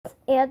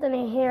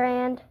Anthony here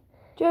and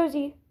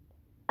Josie.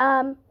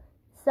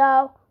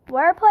 So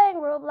we're playing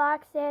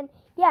Roblox, and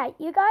yeah,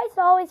 you guys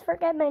always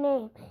forget my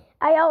name.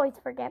 I always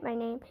forget my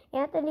name.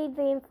 Anthony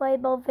the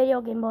Inflatable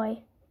Video Game Boy.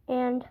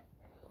 And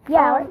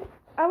yeah,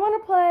 I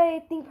want to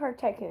play Theme Park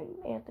Tycoon,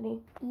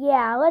 Anthony.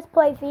 yeah, let's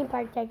play Theme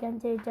Park Tycoon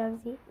too,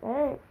 Josie.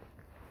 Alright.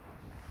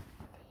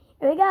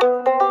 Here we go.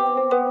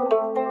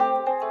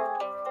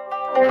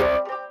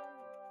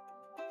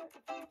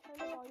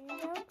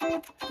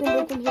 Then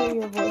they can hear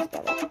your voice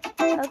better.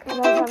 Okay. I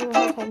was having a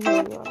hard time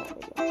hearing you on that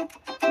video.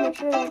 So make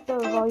sure that the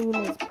volume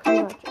is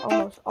pretty much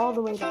almost all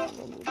the way down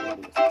when you do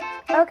these.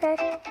 Okay.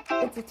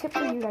 It's a tip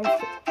for you guys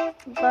too.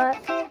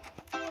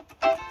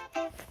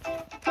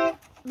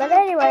 But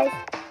anyways,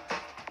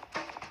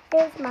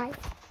 here's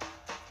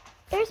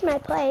my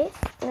place.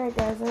 Alright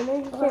guys, I know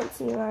you can't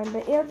see mine,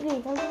 but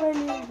Anthony, come to my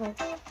music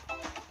first.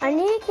 I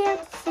know you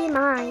can't see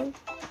mine.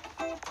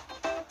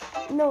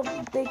 No,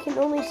 they can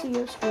only see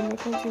your screen, they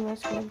can't see my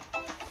screen.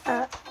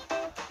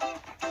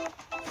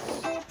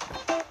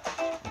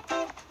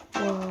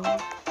 Whoa.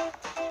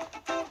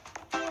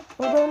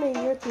 We're going to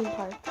your theme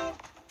park.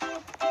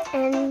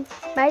 And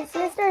my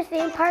sister's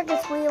theme park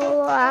is We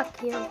Will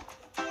Rock You.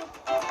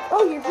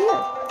 Oh, you're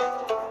here.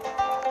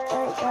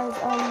 Alright guys,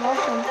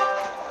 welcome.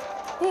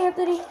 Hey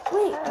Anthony,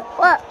 wait.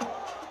 What?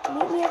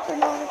 Meet me up for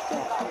another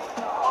step.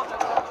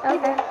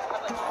 Okay.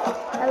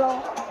 Hello.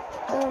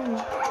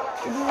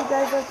 Would you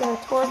guys like a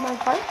tour of my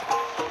park?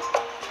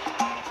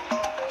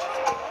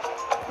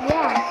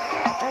 Yeah.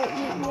 Alright,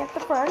 meet me at the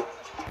front.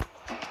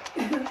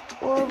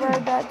 Or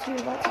ride that too,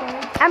 that's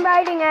fine. I'm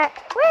riding it.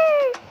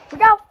 Whee! We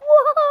go.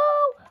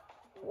 Whoa!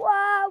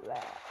 Wow.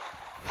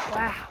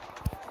 Wow.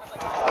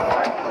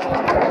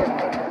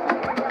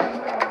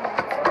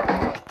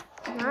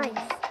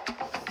 Nice.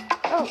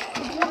 Oh,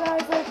 would you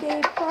guys like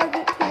a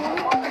private tour?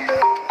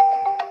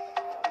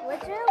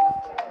 Would you?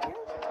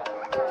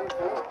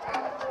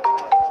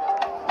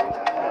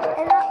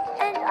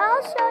 And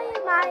I'll show you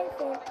my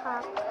theme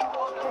park.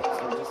 Alright,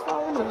 so just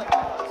follow me.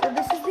 So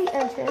this is the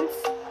entrance.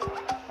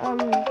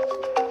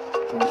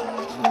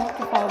 You have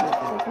to follow me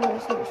because I can only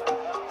see your screen.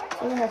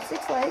 So we have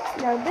 6 legs.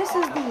 Now this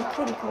is the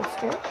kiddie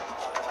coaster.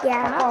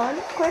 Yeah. On.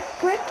 Quick,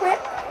 quick, quick.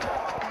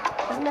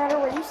 Doesn't matter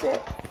where you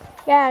sit.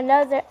 Yeah,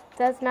 no, that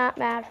does not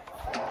matter.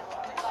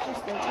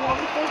 Just like you have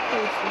the first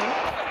coaster.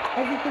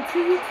 As you can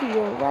see to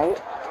your right.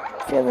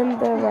 Feel in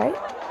the right.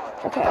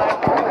 Okay.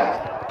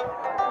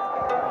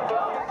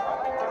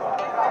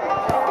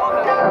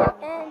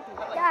 And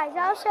guys,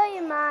 I'll show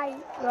you my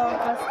roller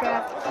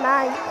coaster,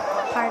 my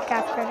park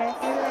after this.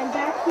 And I'm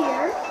back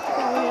here.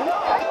 Follow me.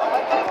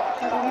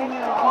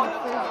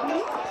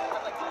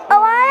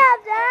 Oh, I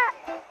have that.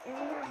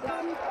 And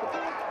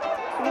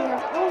we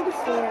have all the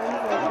stands.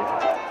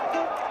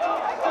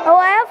 Oh, I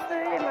have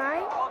food in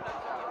mine.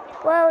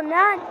 Well,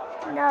 not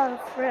no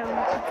room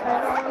because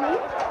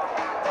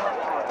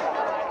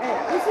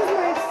This is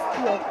my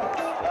steel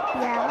coaster.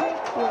 yeah.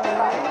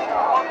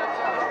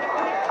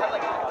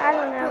 I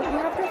don't know. You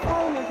have to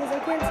follow me because I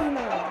can't see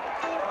mine.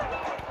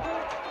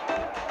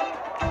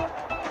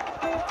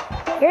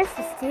 Here's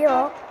the steel.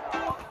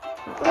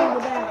 In the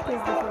back is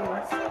the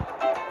furnace.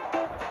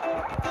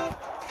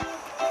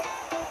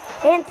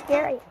 And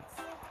scary.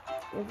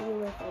 We'll be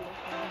away from the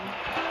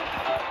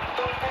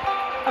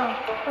Oh,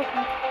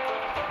 okay.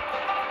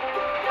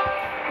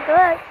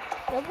 Good.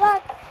 Good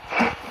luck.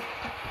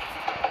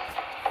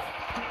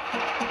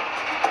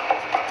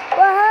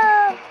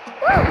 Whoa!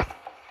 Woo!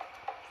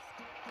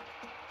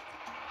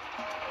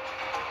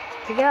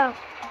 Here we go.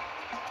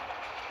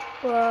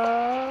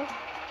 Whoa.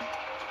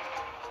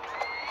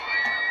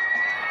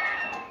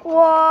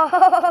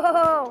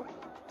 Whoa!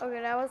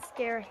 Okay, that was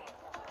scary.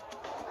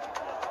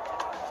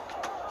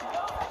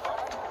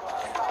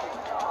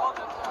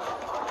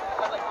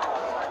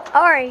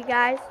 Alright,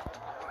 guys,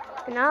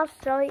 and I'll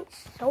show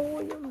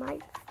you my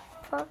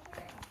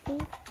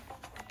fucking,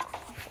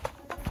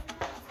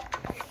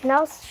 and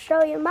I'll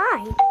show you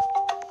mine.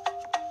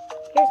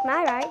 Here's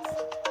my rides.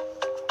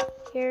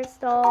 Here's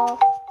the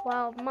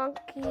wild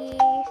monkey.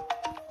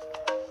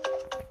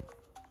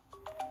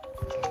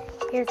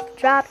 Here's the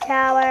drop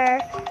tower,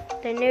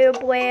 the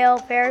noob wheel,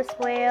 Ferris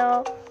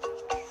wheel,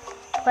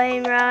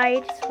 plane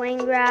ride,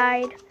 swing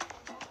ride,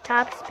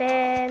 top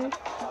spin,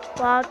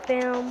 log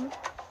film,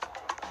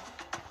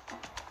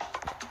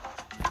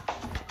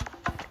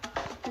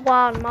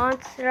 wild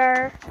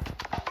monster,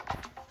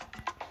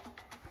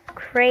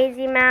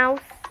 crazy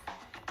mouse,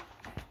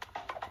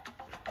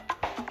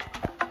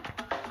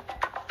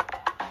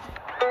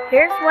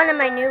 here's one of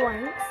my new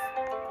ones,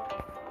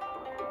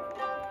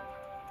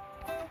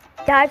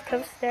 dive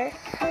coaster,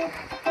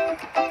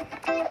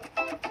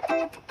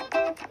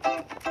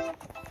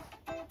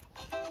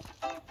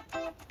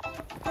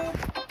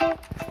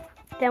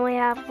 then we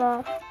have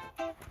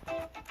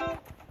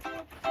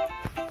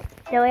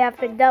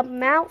the double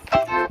mouse.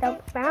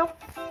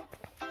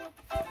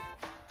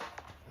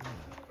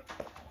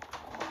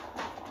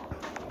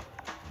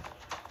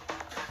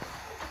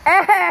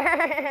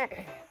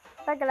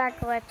 Look at that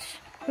glitch.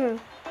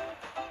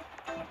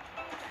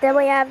 Then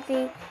we have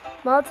the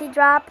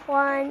multi-drop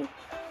one.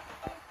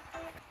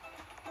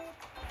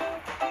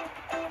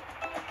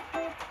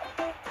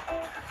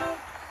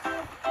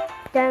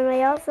 Then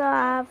we also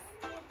have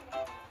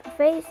the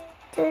face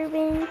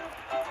tubing.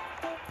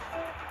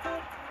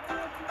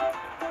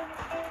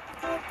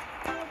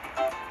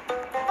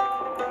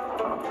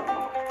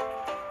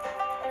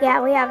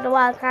 Yeah, we have the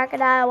wild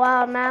crocodile,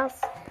 wild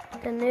mouse,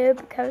 the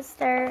noob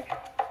coaster.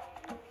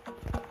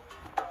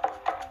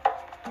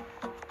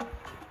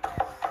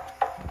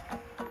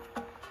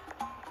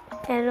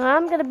 And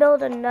I'm gonna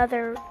build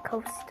another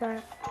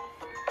coaster.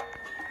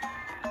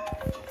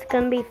 It's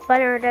gonna be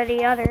funner than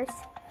the others,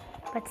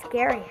 but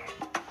scarier.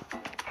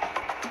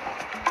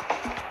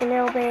 And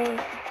it'll be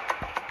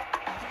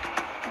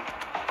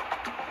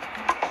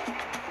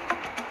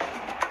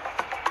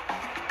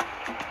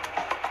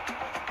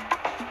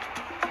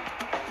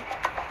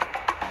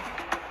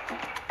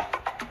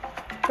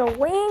the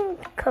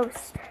winged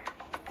coaster.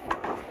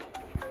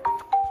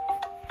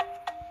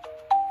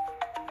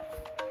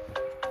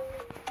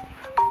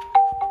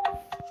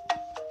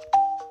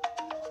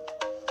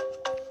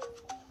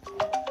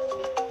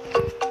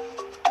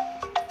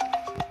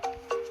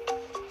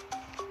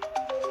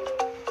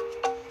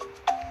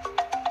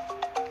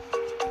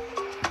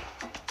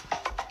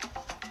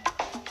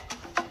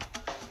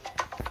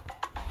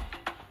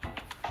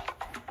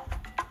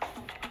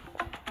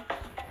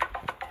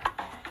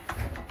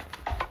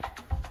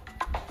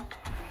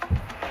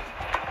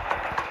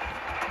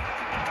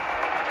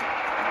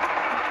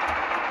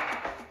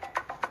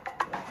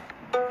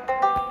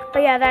 Oh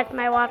yeah, that's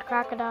my wild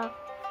crocodile.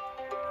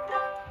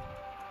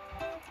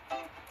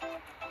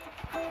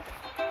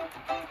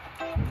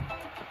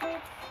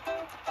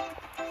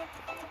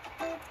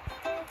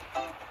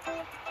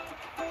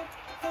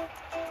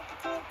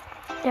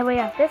 Then we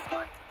have this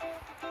one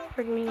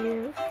for me to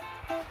use.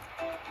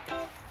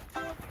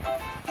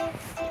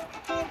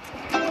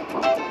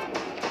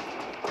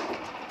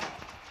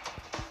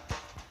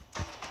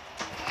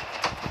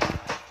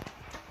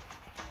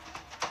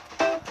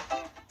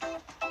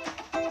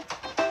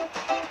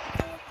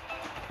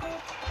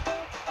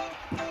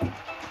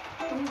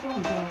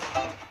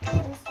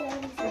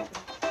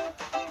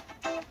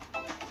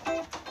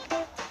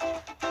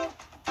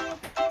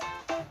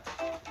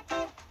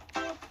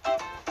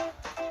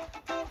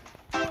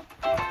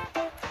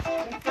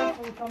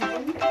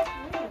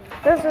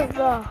 This is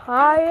the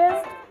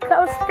highest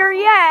coaster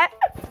yet.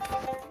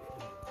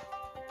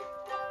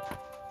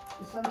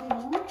 Is something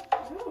on?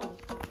 Oh.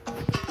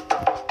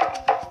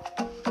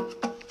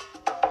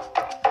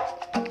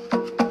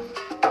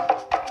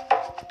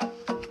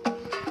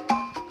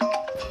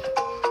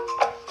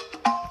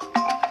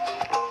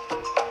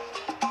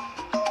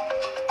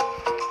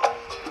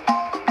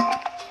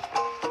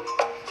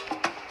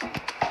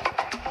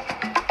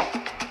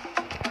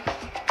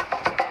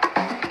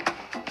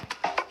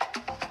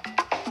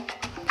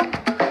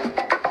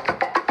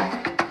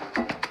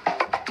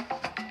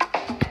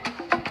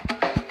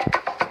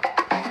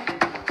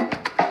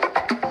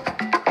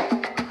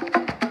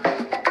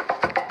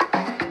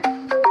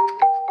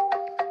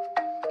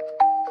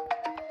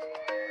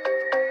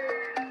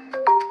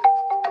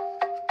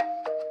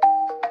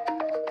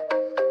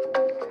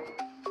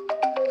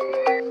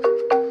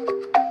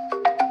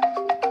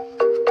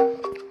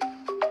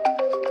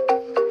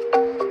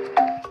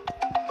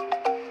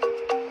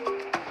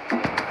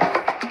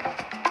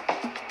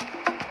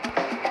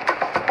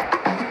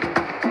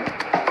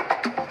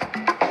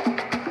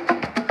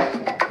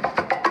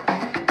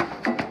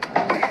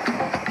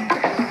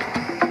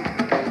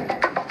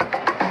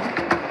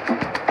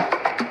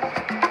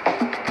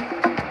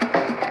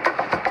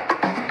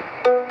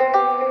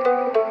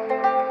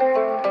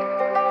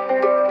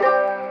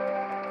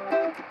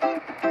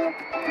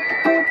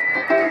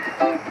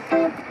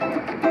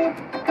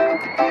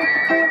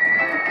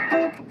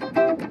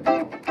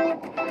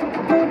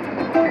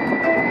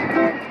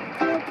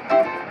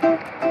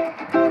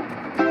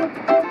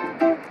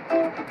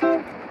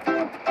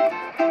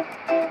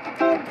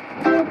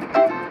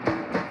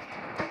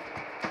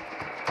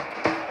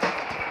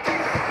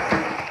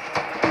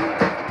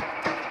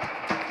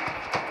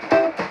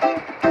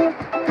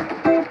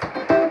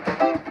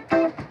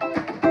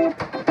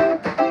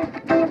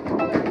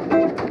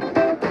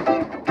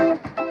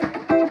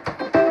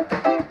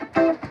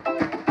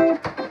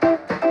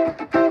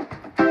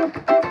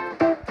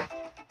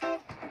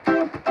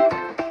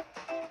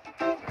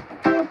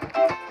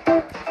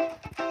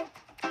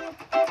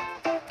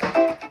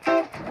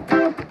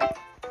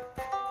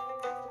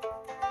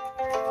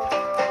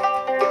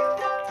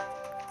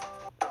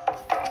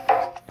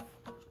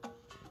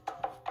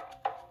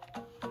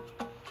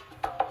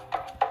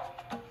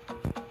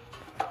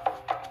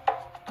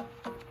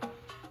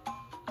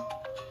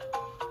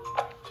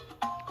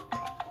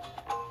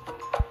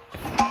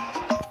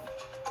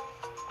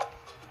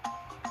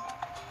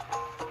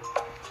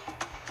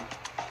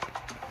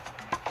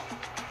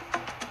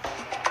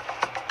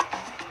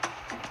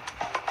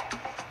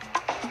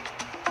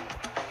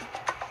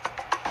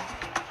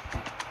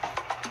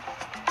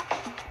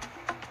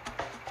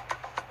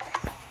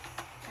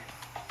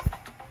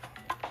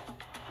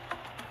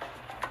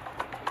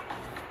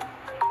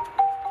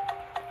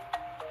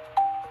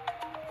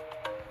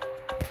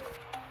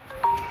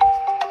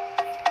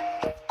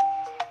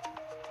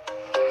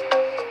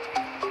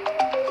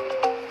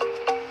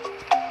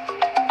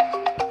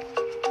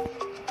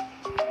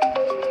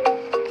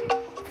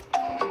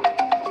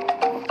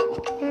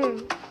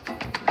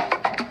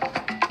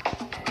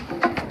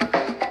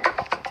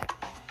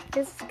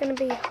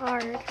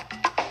 hard.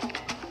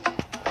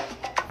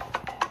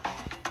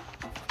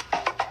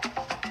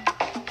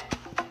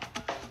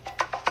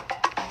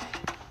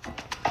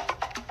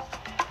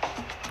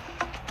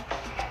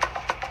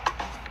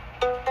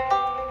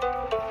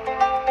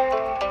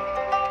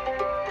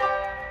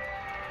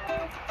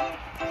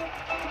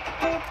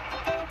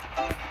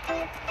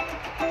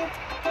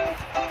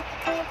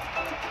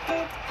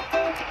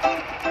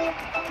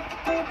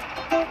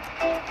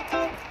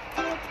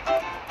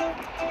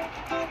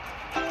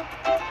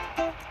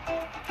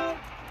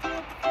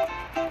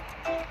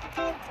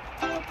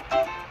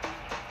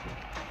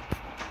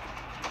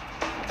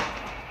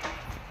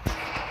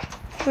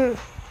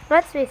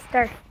 Let's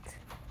restart.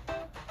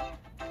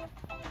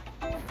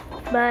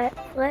 But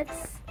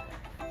let's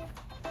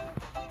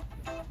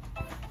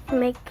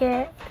make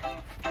it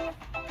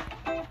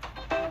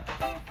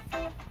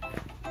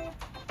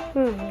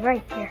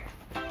right here.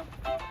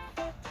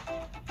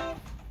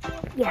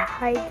 Yeah,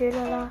 I did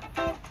a lot.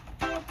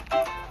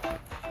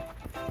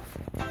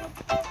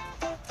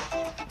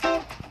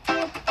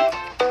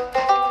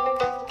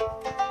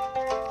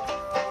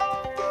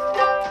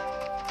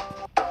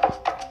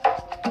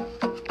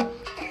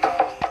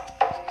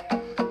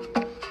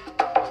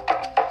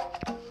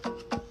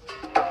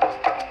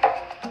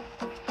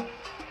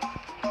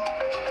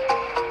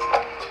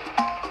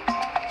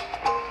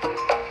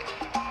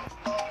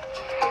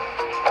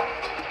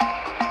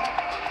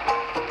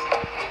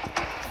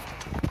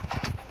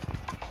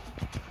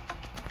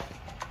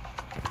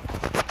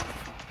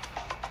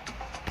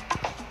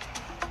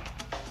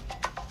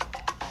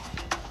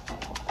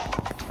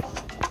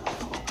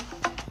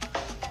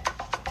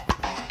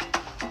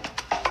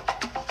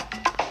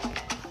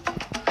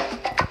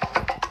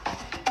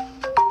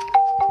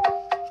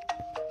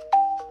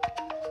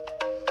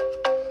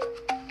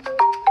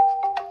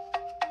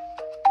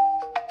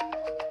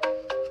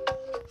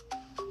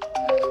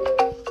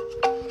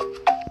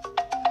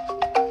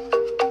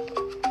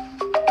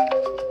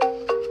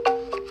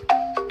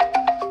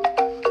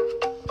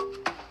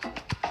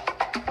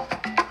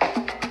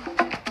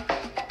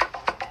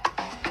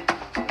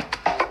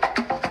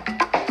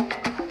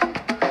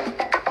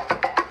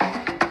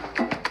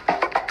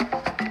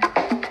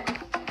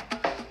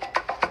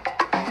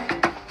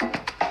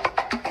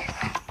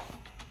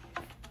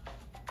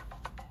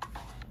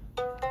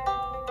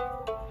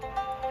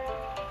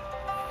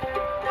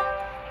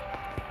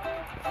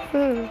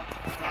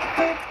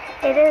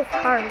 It is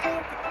hard.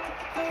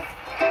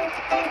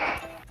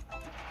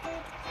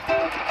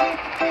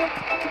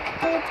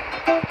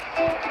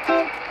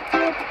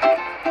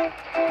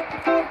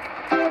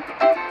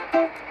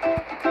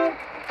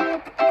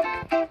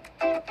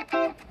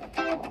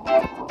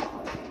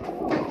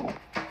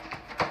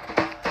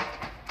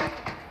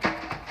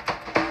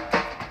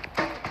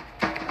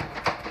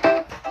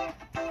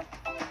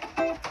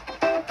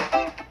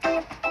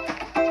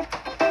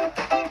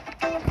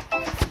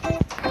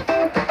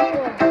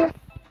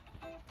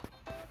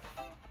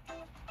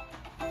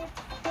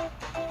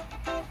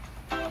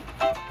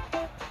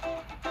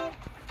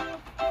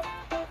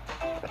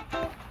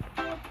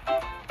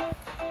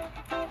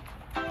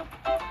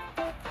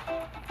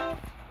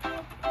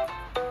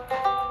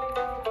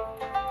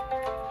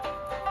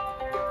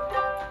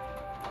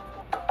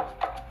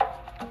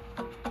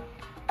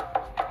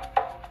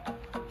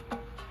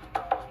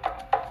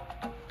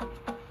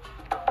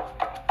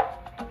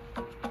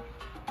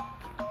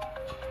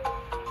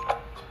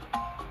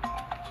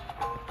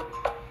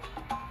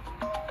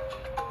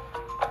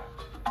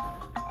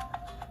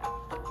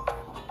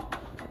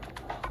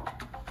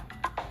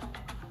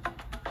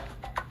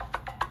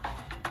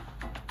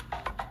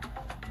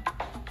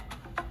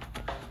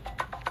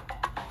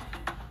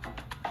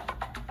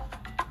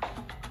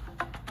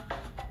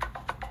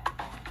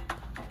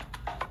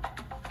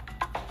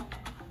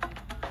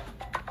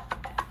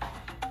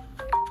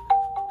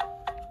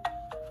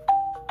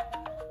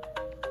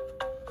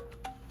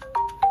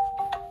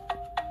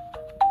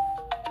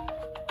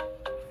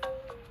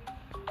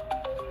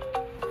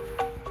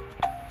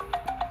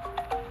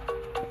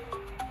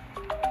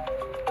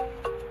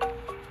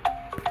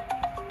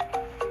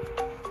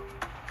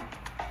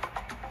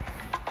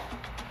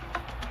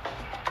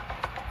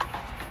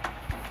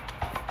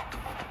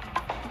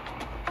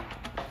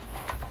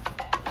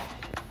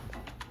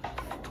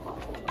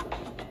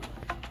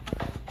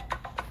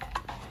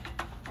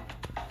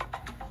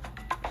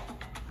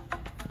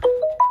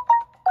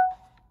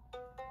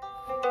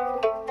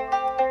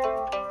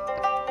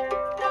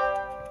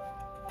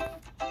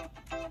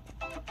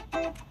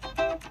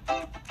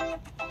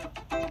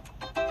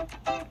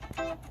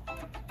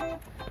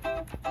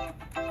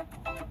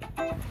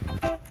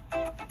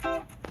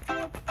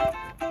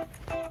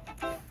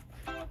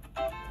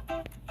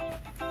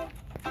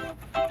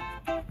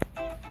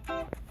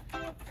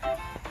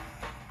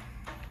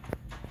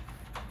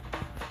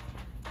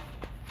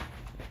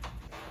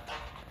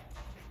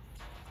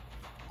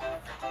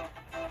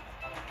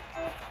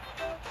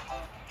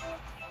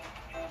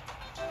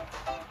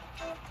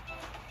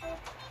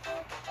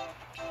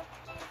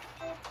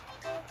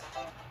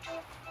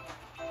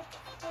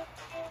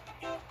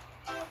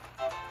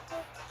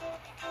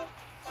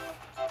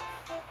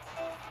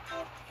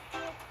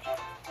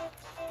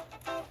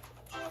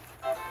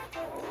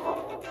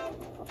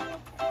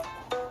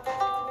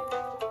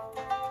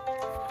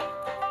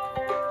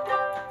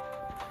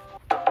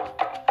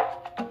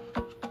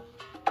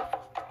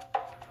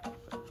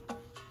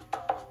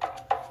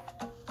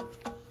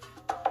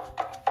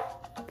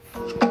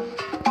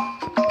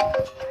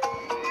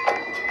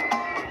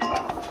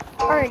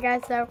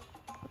 Alright guys, so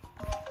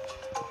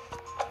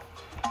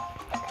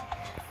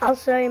I'll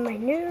show you my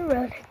new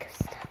roller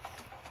coaster.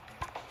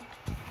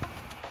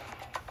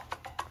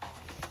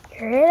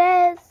 Here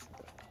it is.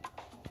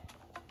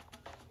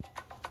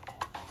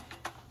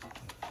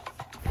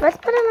 Let's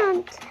put it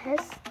on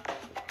test.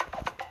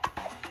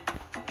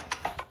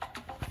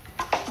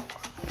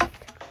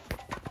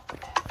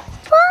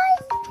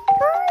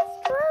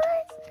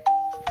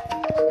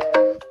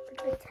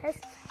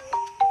 Test.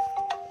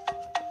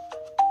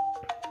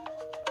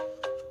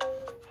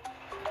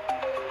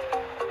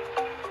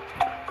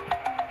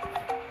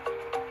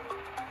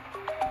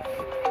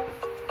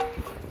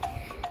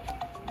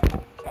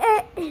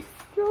 It is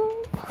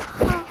so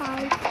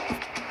high.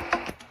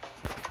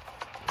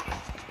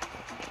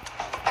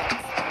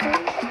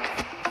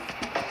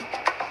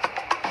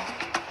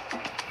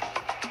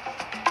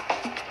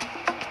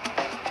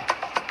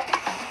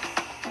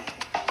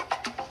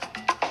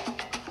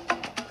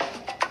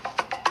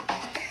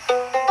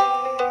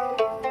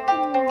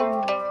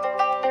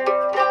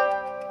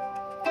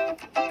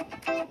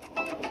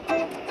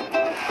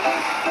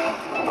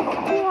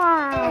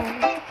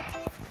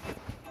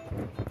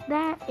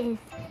 That is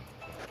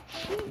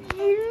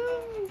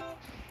huge.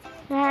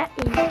 That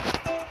is huge.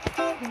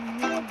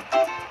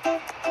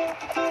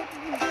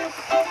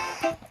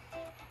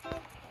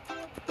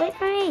 Wait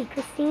for me,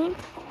 Christine.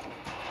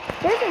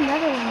 There's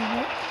another one of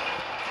it.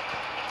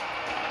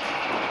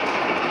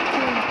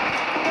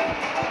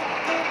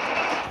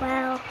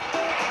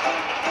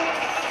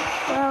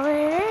 Well, it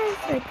is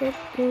a good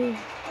thing.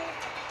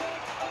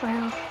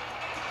 Well.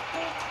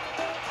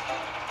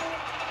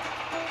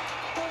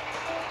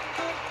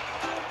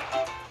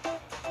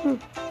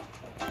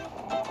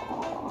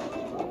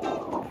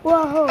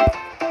 Whoa.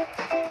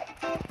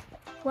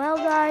 Well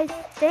guys,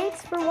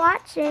 thanks for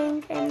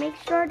watching, and make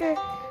sure to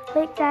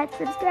click that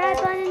subscribe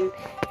button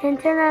and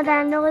turn on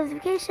that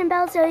notification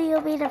bell so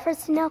you'll be the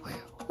first to know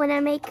when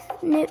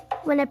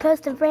I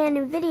post a brand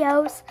new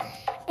videos.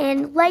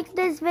 And like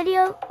this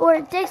video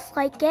or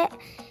dislike it,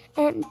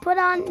 and put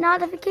on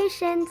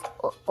notifications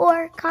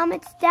or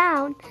comments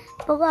down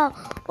below,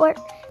 or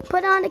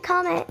put on a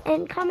comment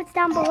and comments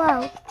down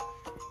below.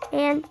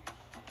 And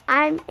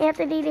I'm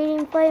Anthony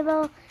Dating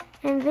Playable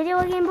and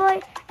Video Game Boy,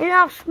 and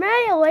I'll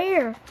smell you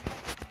later.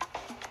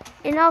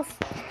 And I'll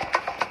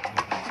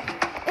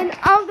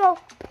go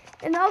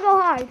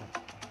hide.